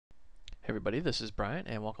Hey everybody, this is Brian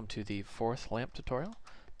and welcome to the fourth LAMP tutorial.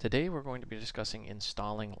 Today we're going to be discussing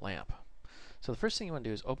installing LAMP. So the first thing you want to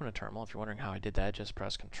do is open a terminal. If you're wondering how I did that, just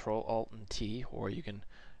press Ctrl Alt and T, or you can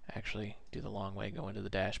actually do the long way, go into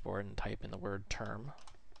the dashboard and type in the word term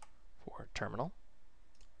for terminal.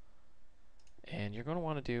 And you're going to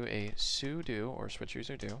want to do a sudo or switch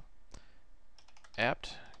user do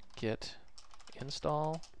apt get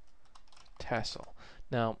install tassel.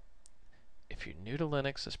 Now, if you're new to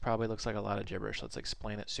Linux, this probably looks like a lot of gibberish. Let's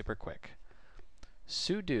explain it super quick.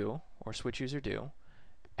 Sudo, or switch user do,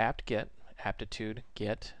 apt get, aptitude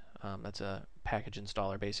get, that's a package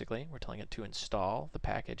installer basically. We're telling it to install the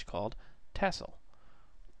package called tassel.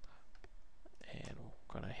 And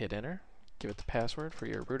we're going to hit enter, give it the password for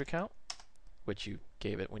your root account, which you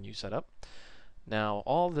gave it when you set up. Now,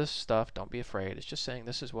 all this stuff, don't be afraid, it's just saying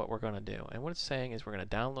this is what we're going to do. And what it's saying is we're going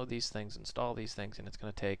to download these things, install these things, and it's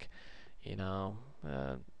going to take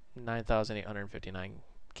 9,859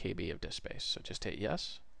 KB of disk space. So just hit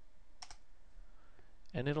yes,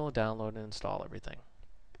 and it'll download and install everything.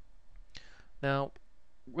 Now,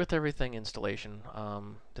 with everything installation,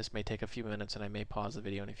 this may take a few minutes, and I may pause the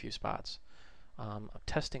video in a few spots. I'm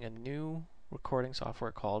testing a new recording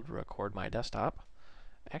software called Record My Desktop.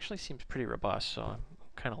 It actually seems pretty robust, so I'm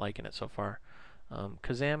kind of liking it so far.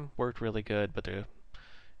 Kazam worked really good, but it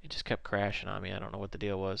just kept crashing on me. I don't know what the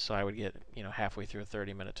deal was. So I would get halfway through a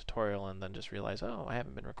 30-minute tutorial and then just realize, oh, I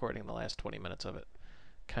haven't been recording the last 20 minutes of it.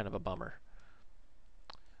 Kind of a bummer.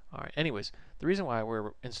 Alright, anyways, the reason why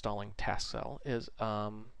we're installing Taskcell is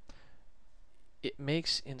it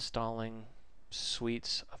makes installing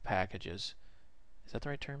suites of packages, is that the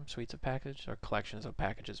right term? Suites of packages or collections of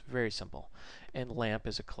packages? Very simple. And LAMP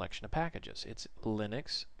is a collection of packages. It's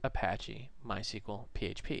Linux, Apache, MySQL,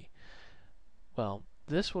 PHP. Well,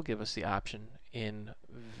 this will give us the option in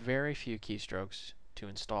very few keystrokes to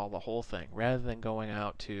install the whole thing, rather than going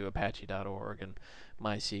out to apache.org and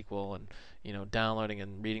MySQL and downloading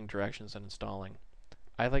and reading directions and installing.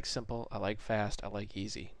 I like simple, I like fast, I like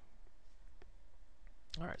easy.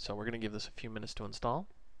 Alright, so we're going to give this a few minutes to install.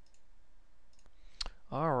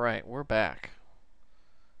 Alright, we're back.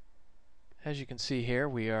 As you can see here,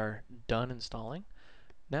 we are done installing.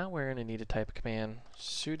 Now we're going to need to type a command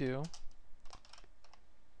sudo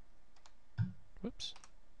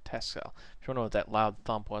taskcell. If you don't know what that loud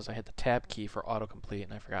thump was, I hit the tab key for autocomplete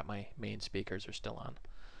and I forgot my main speakers are still on.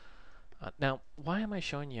 Now, why am I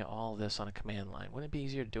showing you all this on a command line? Wouldn't it be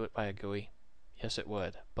easier to do it by a GUI? Yes, it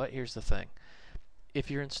would. But here's the thing. If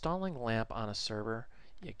you're installing LAMP on a server,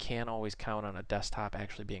 you can't always count on a desktop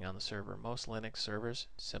actually being on the server. Most Linux servers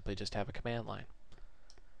simply just have a command line.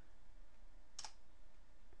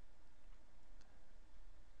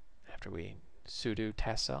 After we sudo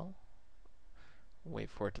taskcell,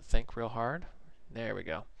 wait for it to think real hard. There we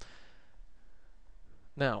go.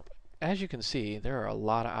 Now, as you can see, there are a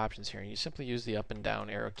lot of options here. You simply use the up and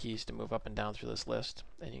down arrow keys to move up and down through this list,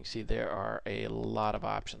 and you can see there are a lot of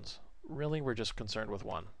options. Really, we're just concerned with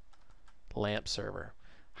one: LAMP server.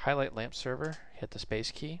 Highlight LAMP server, hit the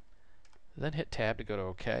space key, then hit tab to go to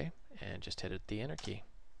OK, and just hit the enter key.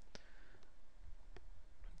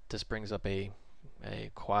 This brings up a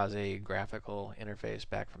quasi-graphical interface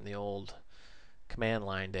back from the old command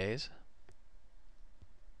line days.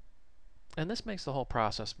 And this makes the whole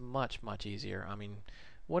process much easier. I mean,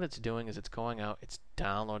 what it's doing is it's going out, it's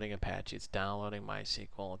downloading Apache, it's downloading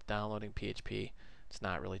MySQL, it's downloading PHP. It's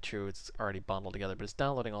not really true, it's already bundled together, but it's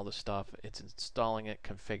downloading all this stuff, it's installing it,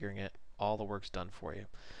 configuring it, all the work's done for you.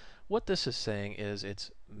 What this is saying is it's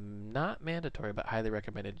not mandatory, but highly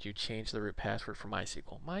recommended you change the root password for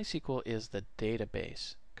MySQL. MySQL is the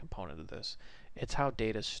database component of this. It's how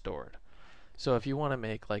data is stored. So if you want to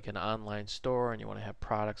make like an online store and you want to have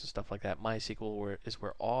products and stuff like that, MySQL is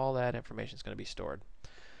where all that information is going to be stored.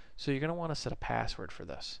 So you're going to want to set a password for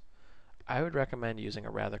this. I would recommend using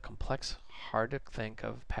a rather complex, hard to think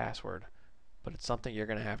of password, but it's something you're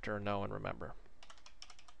going to have to know and remember.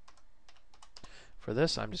 For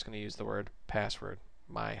this, I'm just going to use the word password,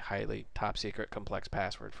 my highly top secret complex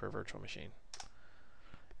password for a virtual machine.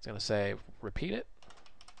 It's going to say repeat it,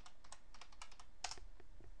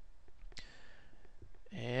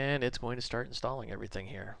 and it's going to start installing everything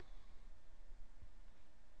here.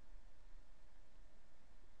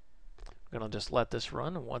 I'm going to just let this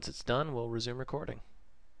run, and once it's done, we'll resume recording.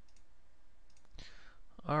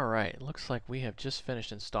 Alright, looks like we have just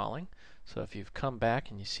finished installing. So if you've come back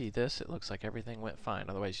and you see this, it looks like everything went fine.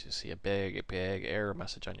 Otherwise, you'll see a big error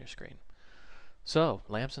message on your screen. So,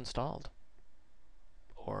 LAMP's installed.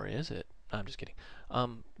 Or is it? No, I'm just kidding.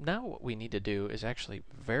 Now what we need to do is actually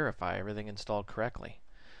verify everything installed correctly.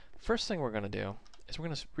 First thing we're going to do is we're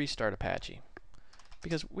going to restart Apache.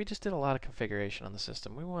 Because we just did a lot of configuration on the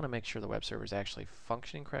system. We want to make sure the web server is actually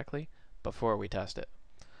functioning correctly before we test it.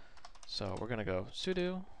 So we're going to go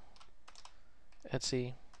sudo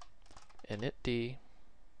etc initd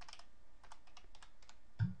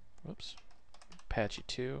whoops apache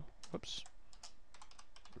 2 whoops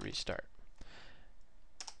restart.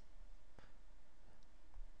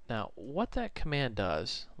 Now what that command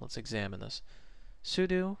does, let's examine this.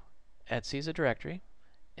 Sudo etc is a directory,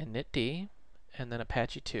 initd, and then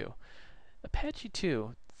apache 2. Apache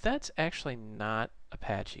 2, that's actually not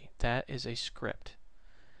Apache. That is a script.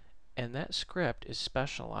 And that script is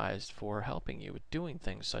specialized for helping you with doing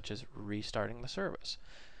things such as restarting the service.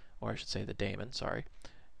 Or I should say the daemon, sorry.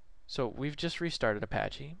 So we've just restarted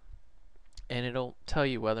Apache, and it'll tell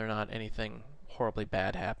you whether or not anything horribly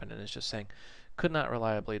bad happened, and it's just saying, could not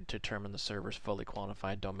reliably determine the server's fully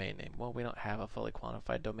quantified domain name. Well, we don't have a fully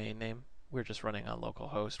quantified domain name. We're just running on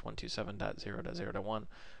localhost 127.0.0.1, or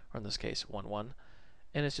in this case 1.1,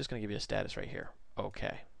 and it's just going to give you a status right here.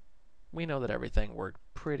 Okay. We know that everything worked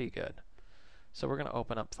pretty good. So we're going to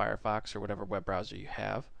open up Firefox or whatever web browser you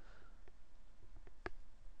have.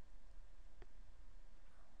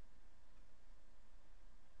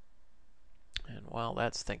 And while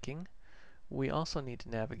that's thinking, we also need to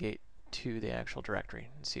navigate to the actual directory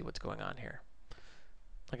and see what's going on here.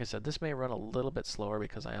 Like I said, this may run a little bit slower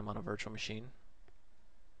because I am on a virtual machine.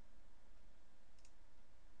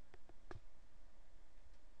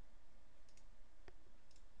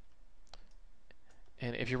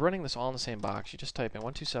 And if you're running this all in the same box, you just type in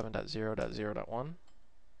 127.0.0.1.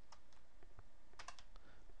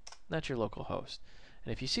 That's your local host.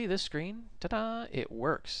 And if you see this screen, ta-da, it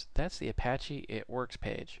works. That's the Apache It Works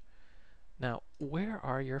page. Now, where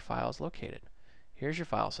are your files located? Here's your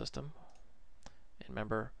file system. And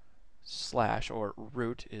remember, slash or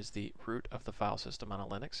root is the root of the file system on a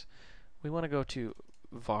Linux. We want to go to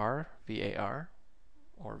var, V-A-R,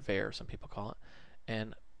 or var, some people call it,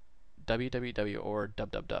 and www or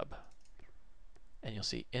www. And you'll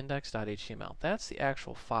see index.html. That's the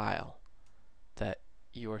actual file that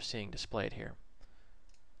you are seeing displayed here.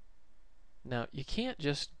 Now, you can't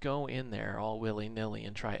just go in there all willy-nilly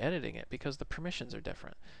and try editing it because the permissions are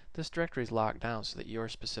different. This directory is locked down so that your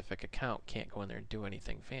specific account can't go in there and do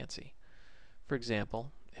anything fancy. For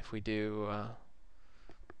example, if we do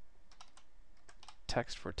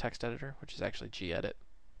text for text editor, which is actually gedit,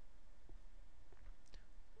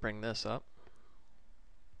 bring this up,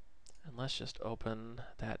 and let's just open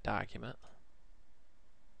that document.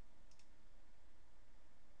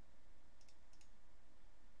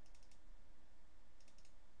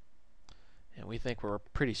 And we think we're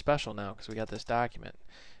pretty special now because we got this document.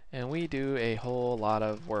 And we do a whole lot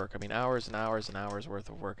of work. I mean, hours and hours and hours worth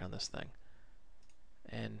of work on this thing.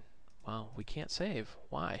 And, well, we can't save.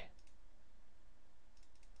 Why?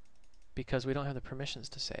 Because we don't have the permissions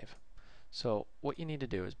to save. So what you need to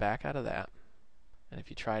do is back out of that. And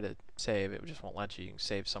if you try to save, it just won't let you. You can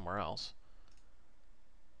save somewhere else.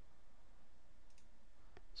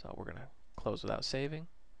 So we're going to close without saving.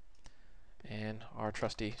 And our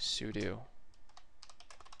trusty sudo.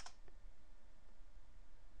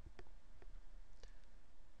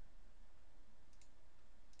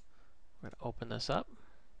 We're going to open this up.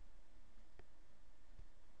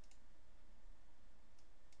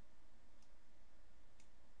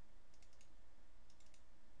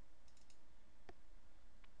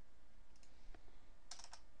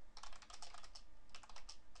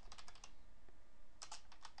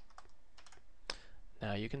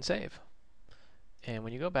 Now you can save. And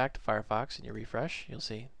when you go back to Firefox and you refresh, you'll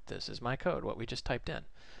see this is my code, what we just typed in.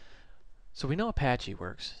 So we know Apache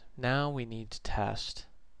works. Now we need to test,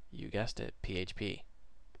 you guessed it, PHP.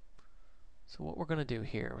 So what we're going to do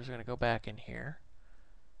here is we're going to go back in here.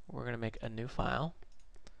 We're going to make a new file.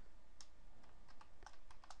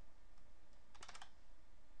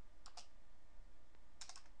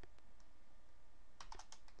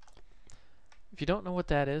 If you don't know what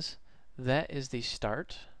that is the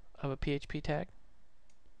start of a PHP tag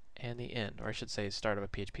and the end, or I should say start of a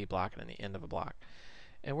PHP block and then the end of a block.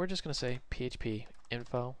 And we're just going to say PHP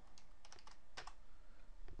info,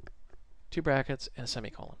 2 brackets, and a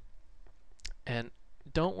semicolon. And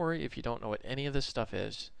don't worry if you don't know what any of this stuff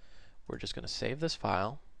is. We're just going to save this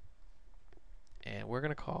file, and we're going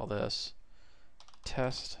to call this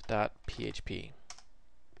test.php.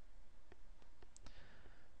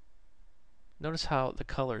 Notice how the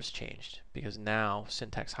colors changed, because now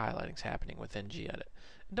syntax highlighting is happening within gedit.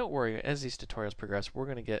 And don't worry, as these tutorials progress, we're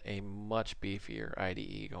going to get a much beefier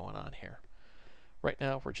IDE going on here. Right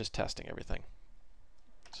now, we're just testing everything.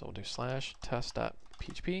 So we'll do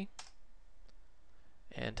 /test.php,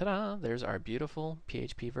 And ta-da, there's our beautiful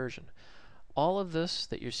PHP version. All of this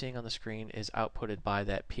that you're seeing on the screen is outputted by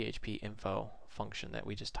that PHP info function that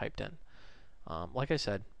we just typed in. Like I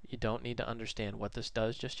said, you don't need to understand what this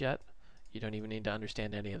does just yet. You don't even need to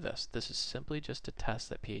understand any of this. This is simply just to test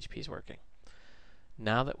that PHP is working.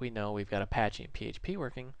 Now that we know we've got Apache and PHP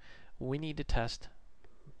working, we need to test,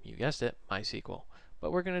 you guessed it, MySQL.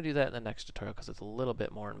 But we're going to do that in the next tutorial because it's a little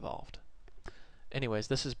bit more involved. Anyways,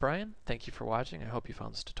 this is Brian. Thank you for watching. I hope you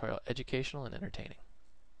found this tutorial educational and entertaining.